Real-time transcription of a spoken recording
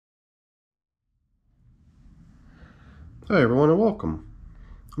Hi everyone and welcome.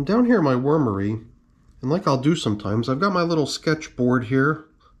 I'm down here in my wormery, and like I'll do sometimes, I've got my little sketch board here,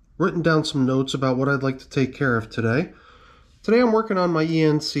 written down some notes about what I'd like to take care of today. Today I'm working on my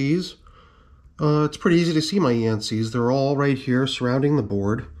ENCs. It's pretty easy to see my ENCs. They're all right here surrounding the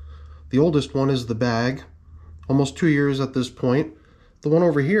board. The oldest one is the bag, almost 2 years at this point. The one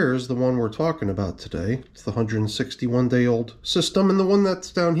over here is the one we're talking about today. It's the 161-day-old system, and the one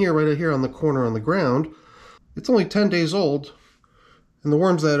that's down here, right here on the corner on the ground, it's only 10 days old, and the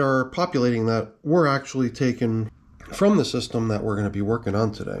worms that are populating that were actually taken from the system that we're going to be working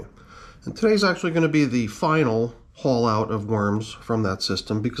on today. And today's actually going to be the final haul out of worms from that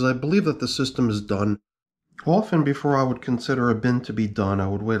system, because I believe that the system is done. Often before I would consider a bin to be done, I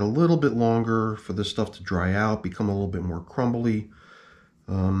would wait a little bit longer for the stuff to dry out, become a little bit more crumbly,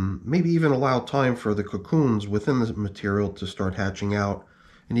 maybe even allow time for the cocoons within the material to start hatching out,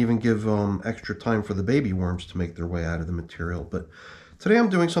 and even give extra time for the baby worms to make their way out of the material. But today I'm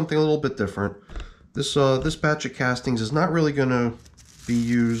doing something a little bit different. This batch of castings is not really going to be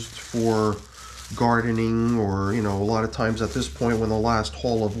used for gardening, or, you know, a lot of times at this point when the last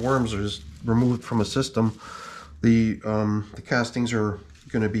haul of worms is removed from a system, the castings are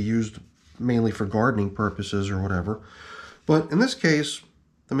going to be used mainly for gardening purposes or whatever. But in this case,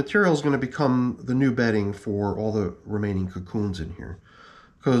 the material is going to become the new bedding for all the remaining cocoons in here.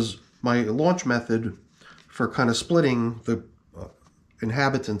 Because my launch method for kind of splitting the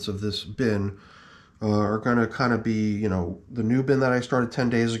inhabitants of this bin are going to kind of be, you know, the new bin that I started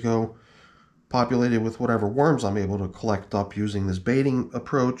 10 days ago, populated with whatever worms I'm able to collect up using this baiting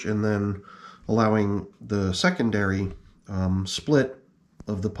approach, and then allowing the secondary split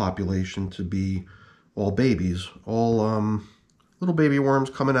of the population to be all babies, all little baby worms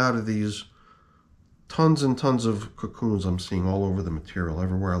coming out of these tons and tons of cocoons I'm seeing all over the material.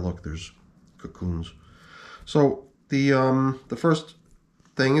 Everywhere I look, there's cocoons. So the first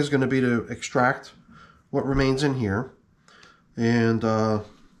thing is going to be to extract what remains in here and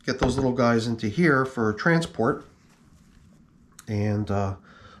get those little guys into here for transport. And I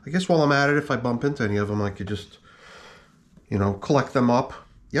guess while I'm at it, if I bump into any of them, I could just, you know, collect them up.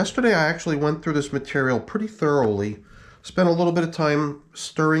 Yesterday I actually went through this material pretty thoroughly, spent a little bit of time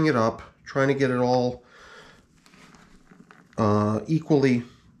stirring it up, trying to get it all equally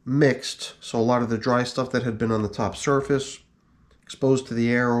mixed, so a lot of the dry stuff that had been on the top surface, exposed to the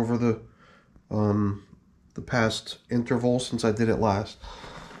air over the past interval since I did it last,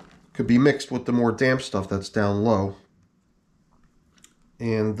 could be mixed with the more damp stuff that's down low.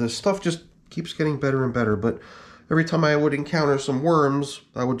 And the stuff just keeps getting better and better, but every time I would encounter some worms,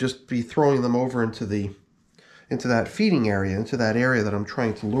 I would just be throwing them over into that feeding area, into that area that I'm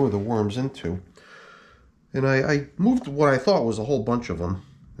trying to lure the worms into. And I moved what I thought was a whole bunch of them.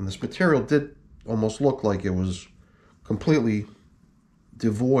 And this material did almost look like it was completely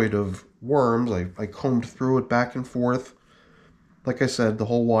devoid of worms. I combed through it back and forth, like I said, the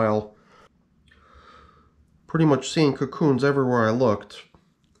whole while pretty much seeing cocoons everywhere I looked.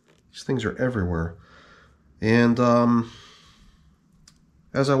 These things are everywhere. And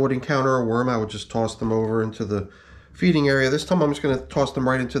as I would encounter a worm, I would just toss them over into the feeding area. This time I'm just going to toss them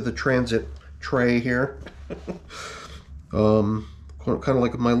right into the transit tray here. Kind of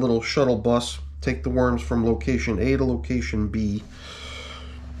like my little shuttle bus. Take the worms from location A to location B.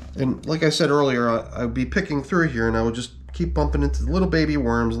 And like I said earlier, I'd be picking through here, and I would just keep bumping into little baby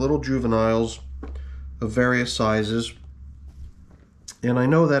worms, little juveniles of various sizes. And I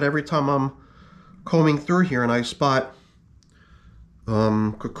know that every time I'm combing through here and I spot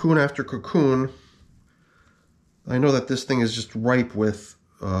cocoon after cocoon, I know that this thing is just ripe with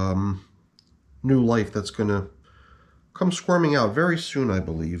new life that's going to come squirming out very soon, I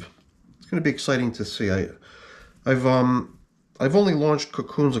believe. It's going to be exciting to see. I've only launched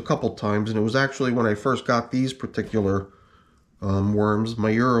cocoons a couple times, and it was actually when I first got these particular worms.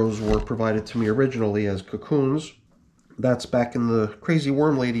 My Euros were provided to me originally as cocoons. That's back in the crazy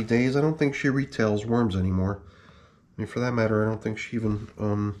worm lady days. I don't think she retails worms anymore. I mean, for that matter, I don't think she even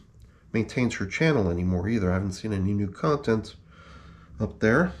maintains her channel anymore either. I haven't seen any new content up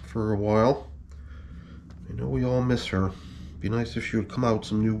there for a while. I know we all miss her. Be nice if she would come out with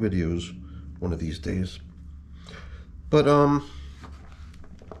some new videos one of these days. But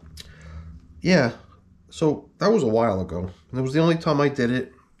yeah, so that was a while ago, and it was the only time I did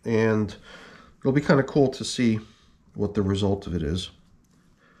it, and it'll be kind of cool to see what the result of it is.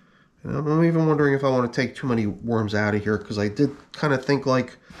 And I'm even wondering if I want to take too many worms out of here, because I did kind of think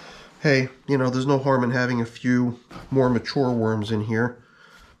like, hey, you know, there's no harm in having a few more mature worms in here.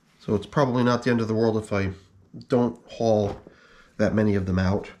 So it's probably not the end of the world if I don't haul that many of them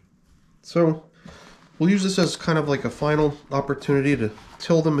out. So we'll use this as kind of like a final opportunity to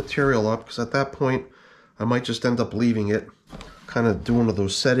till the material up, because at that point I might just end up leaving it, kind of doing one of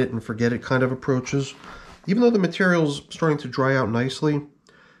those set it and forget it kind of approaches. Even though the material's starting to dry out nicely,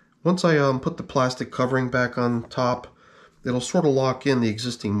 once I put the plastic covering back on top, it'll sort of lock in the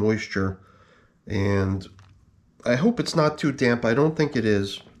existing moisture, and I hope it's not too damp. I don't think it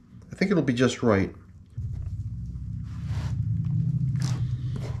is. I think it'll be just right.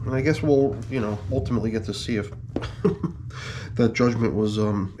 And I guess we'll, ultimately get to see if that judgment was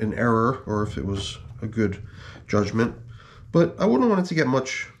an error or if it was a good judgment. But I wouldn't want it to get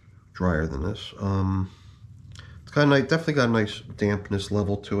much drier than this. It's got definitely got a nice dampness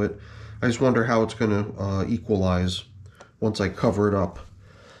level to it. I just wonder how it's going to equalize once I cover it up.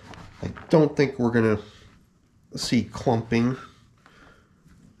 I don't think we're going to see clumping.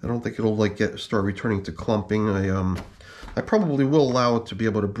 I don't think it'll start returning to clumping. I probably will allow it to be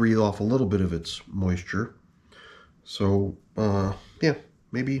able to breathe off a little bit of its moisture. So yeah,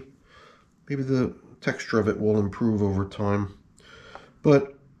 maybe the texture of it will improve over time.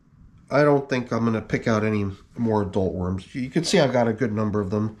 But I don't think I'm going to pick out any more adult worms. You can see I've got a good number of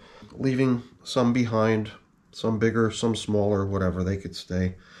them, leaving some behind, some bigger, some smaller, whatever, they could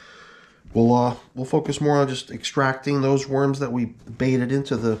stay. We'll focus more on just extracting those worms that we baited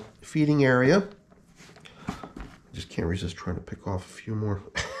into the feeding area. Just can't resist trying to pick off a few more.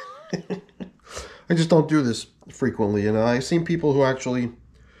 I just don't do this frequently, and I've seen people who actually,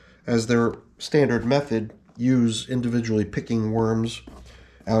 as their standard method, use individually picking worms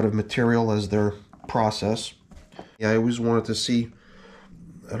out of material as their process. Yeah, I always wanted to see,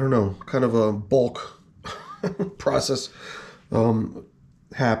 I don't know, kind of a bulk process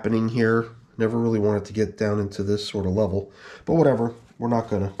happening here. Never really wanted to get down into this sort of level, but whatever, we're not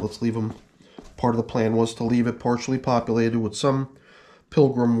gonna. Let's leave them. Part of the plan was to leave it partially populated with some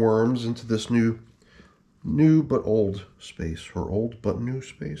pilgrim worms into this new but old space, or old but new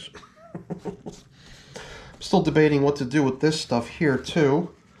space. I'm still debating what to do with this stuff here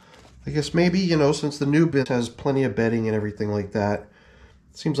too. I guess maybe, since the new bin has plenty of bedding and everything like that,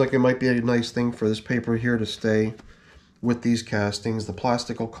 it seems like it might be a nice thing for this paper here to stay with these castings. The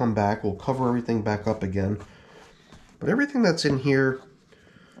plastic will come back, we'll cover everything back up again. But everything that's in here,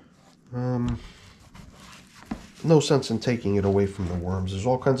 no sense in taking it away from the worms. There's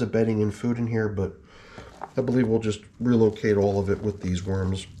all kinds of bedding and food in here, but I believe we'll just relocate all of it with these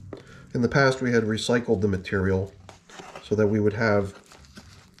worms. In the past, we had recycled the material so that we would have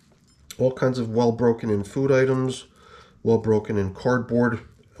all kinds of well broken in food items, well broken in cardboard,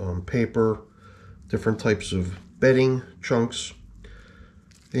 paper, different types of bedding chunks.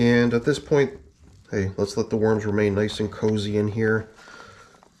 And at this point, hey, let's let the worms remain nice and cozy in here,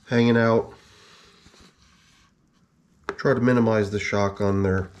 hanging out. Try to minimize the shock on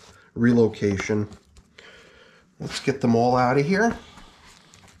their relocation. Let's get them all out of here.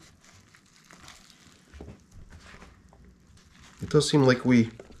 It does seem like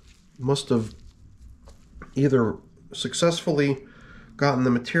we must have either successfully gotten the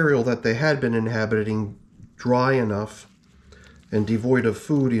material that they had been inhabiting dry enough and devoid of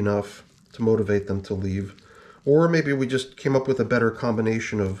food enough to motivate them to leave, or maybe we just came up with a better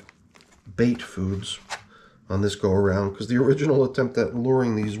combination of bait foods on this go around, because the original attempt at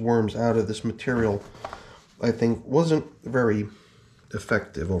luring these worms out of this material, I think, wasn't very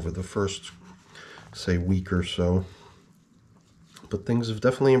effective over the first, say, week or so. But things have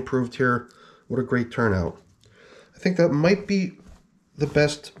definitely improved here. What a great turnout. I think that might be the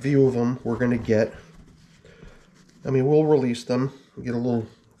best view of them we're going to get. I mean, we'll release them, get a little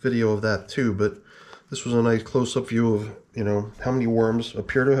video of that too, but this was a nice close-up view of, how many worms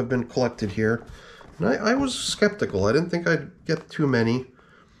appear to have been collected here. And I was skeptical. I didn't think I'd get too many,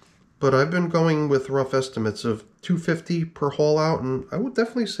 but I've been going with rough estimates of 250 per haul out, and I would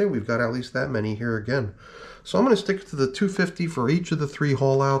definitely say we've got at least that many here again. So I'm going to stick to the 250 for each of the 3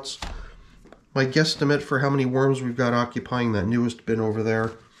 haul outs. My guesstimate for how many worms we've got occupying that newest bin over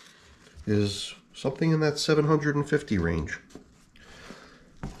there is something in that 750 range.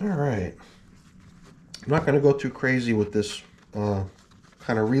 All right. I'm not going to go too crazy with this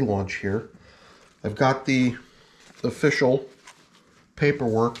kind of relaunch here. I've got the official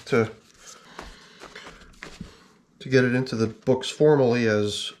paperwork to get it into the books formally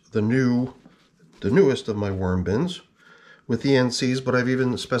as the newest of my worm bins with ENCs, but I've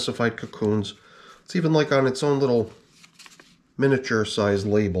even specified cocoons. It's even like on its own little miniature size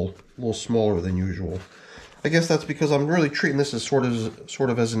label, a little smaller than usual. I guess that's because I'm really treating this as sort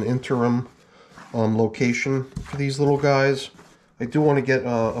of as an interim location for these little guys. I do want to get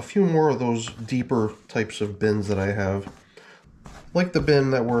a few more of those deeper types of bins that I have, like the bin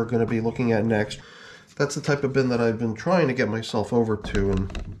that we're going to be looking at next. That's the type of bin that I've been trying to get myself over to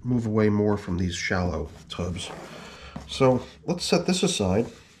and move away more from these shallow tubs. So let's set this aside.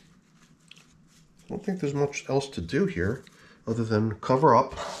 I don't think there's much else to do here other than cover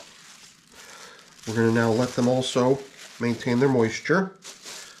up. We're going to now let them also maintain their moisture,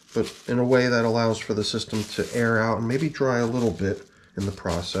 but in a way that allows for the system to air out and maybe dry a little bit in the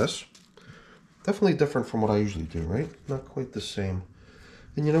process. Definitely different from what I usually do, right? Not quite the same.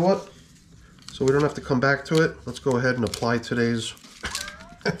 And you know what? So we don't have to come back to it. Let's go ahead and apply today's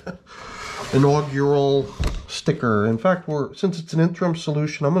inaugural sticker. In fact, since it's an interim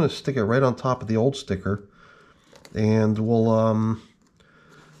solution, I'm going to stick it right on top of the old sticker. And we'll,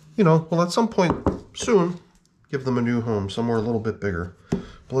 we'll at some point soon give them a new home, somewhere a little bit bigger.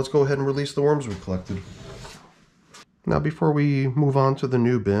 But let's go ahead and release the worms we collected. Now, before we move on to the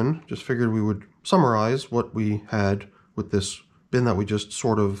new bin, just figured we would summarize what we had with this bin that we just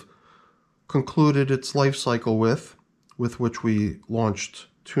sort of concluded its life cycle with which we launched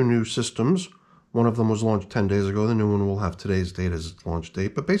 2 new systems. One of them was launched 10 days ago. The new one will have today's date as its launch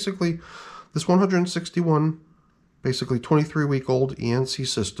date. But basically, this 161, basically 23-week-old ENC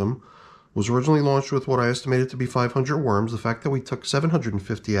system was originally launched with what I estimated to be 500 worms. The fact that we took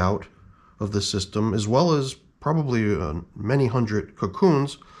 750 out of the system, as well as probably many hundred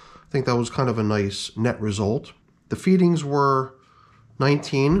cocoons, I think that was kind of a nice net result. The feedings were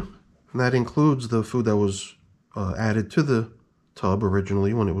 19, and that includes the food that was added to the tub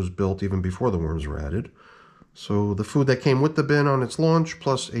originally when it was built, even before the worms were added. So the food that came with the bin on its launch,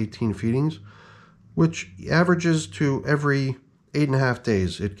 plus 18 feedings, which averages to every 8.5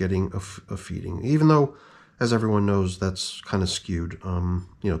 days it getting a feeding. Even though, as everyone knows, that's kind of skewed.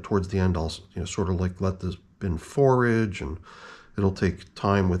 Towards the end, I'll sort of like let the bin forage, and it'll take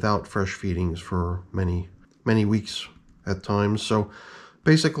time without fresh feedings for many weeks at times. So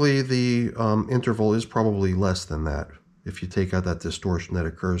basically, the interval is probably less than that if you take out that distortion that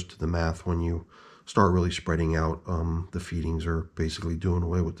occurs to the math when you start really spreading out the feedings, or basically doing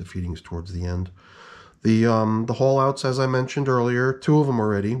away with the feedings towards the end. The haul outs, as I mentioned earlier, 2 of them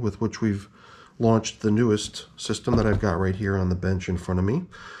already, with which we've launched the newest system that I've got right here on the bench in front of me.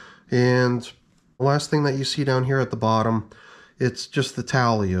 And the last thing that you see down here at the bottom, it's just the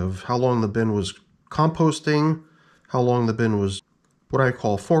tally of how long the bin was composting, how long the bin was what I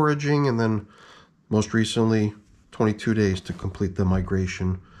call foraging, and then most recently 22 days to complete the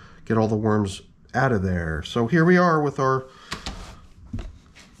migration, get all the worms out of there. So here we are with our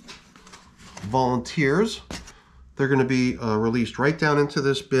volunteers. They're going to be released right down into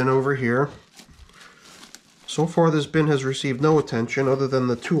this bin over here. So far this bin has received no attention other than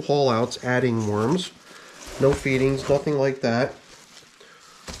the 2 haul outs adding worms. No feedings, nothing like that.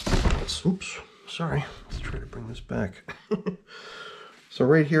 Oops, sorry. Let's try to bring this back. So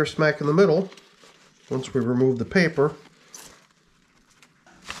right here, smack in the middle, once we remove the paper,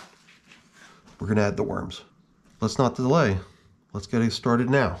 we're going to add the worms. Let's not delay. Let's get it started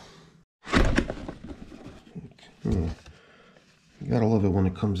now. You gotta love it when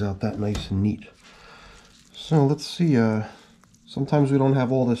it comes out that nice and neat. So let's see, sometimes we don't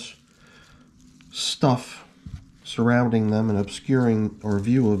have all this stuff surrounding them and obscuring our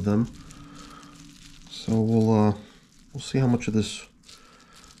view of them. So we'll see how much of this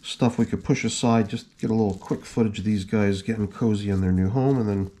stuff we could push aside, just get a little quick footage of these guys getting cozy in their new home, and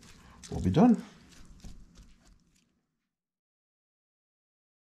then we'll be done.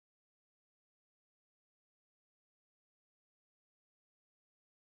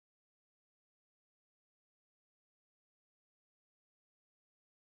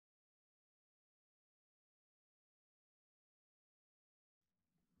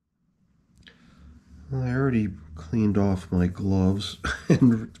 Well, I already cleaned off my gloves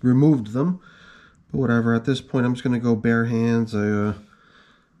and removed them, but whatever. At this point, I'm just going to go bare hands. I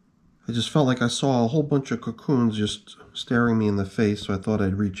just felt like I saw a whole bunch of cocoons just staring me in the face, so I thought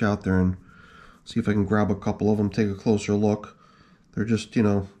I'd reach out there and see if I can grab a couple of them, take a closer look. They're just,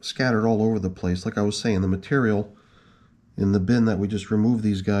 scattered all over the place. Like I was saying, the material in the bin that we just removed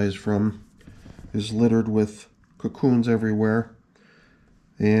these guys from is littered with cocoons everywhere.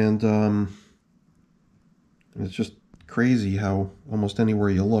 And it's just crazy how almost anywhere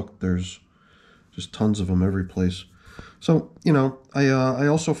you look, there's just tons of them every place. So, I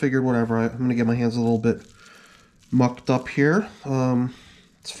also figured, whatever, I'm going to get my hands a little bit mucked up here.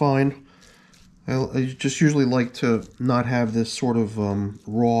 It's fine. I just usually like to not have this sort of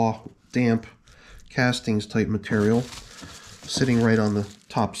raw, damp castings type material sitting right on the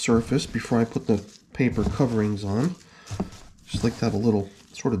top surface before I put the paper coverings on. Just like to have a little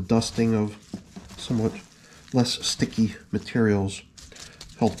sort of dusting of somewhat less sticky materials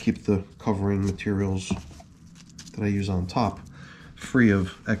help keep the covering materials that I use on top free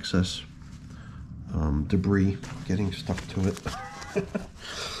of excess debris getting stuck to it.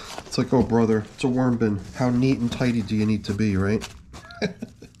 It's like, oh brother, it's a worm bin. How neat and tidy do you need to be, right?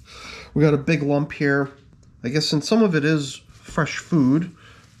 We got a big lump here. I guess since some of it is fresh food,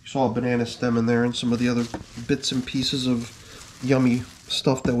 you saw a banana stem in there and some of the other bits and pieces of yummy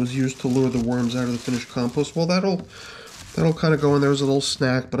stuff that was used to lure the worms out of the finished compost. Well, that'll kind of go in there as a little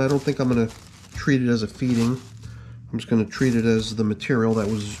snack, but I don't think I'm going to treat it as a feeding. I'm just going to treat it as the material that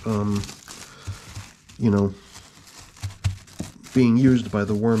was, you know, being used by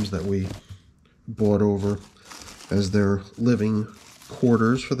the worms that we brought over as their living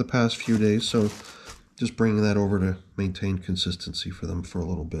quarters for the past few days. So just bringing that over to maintain consistency for them for a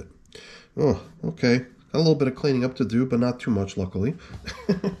little bit. Oh, okay. Got a little bit of cleaning up to do, but not too much, luckily.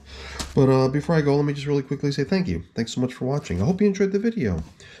 But before I go, let me just really quickly say thank you. Thanks so much for watching. I hope you enjoyed the video.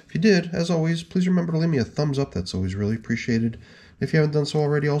 If you did, as always, please remember to leave me a thumbs up. That's always really appreciated. If you haven't done so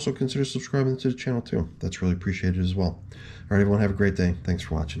already, also consider subscribing to the channel too. That's really appreciated as well. All right, everyone, have a great day. Thanks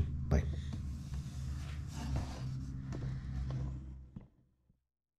for watching. Bye.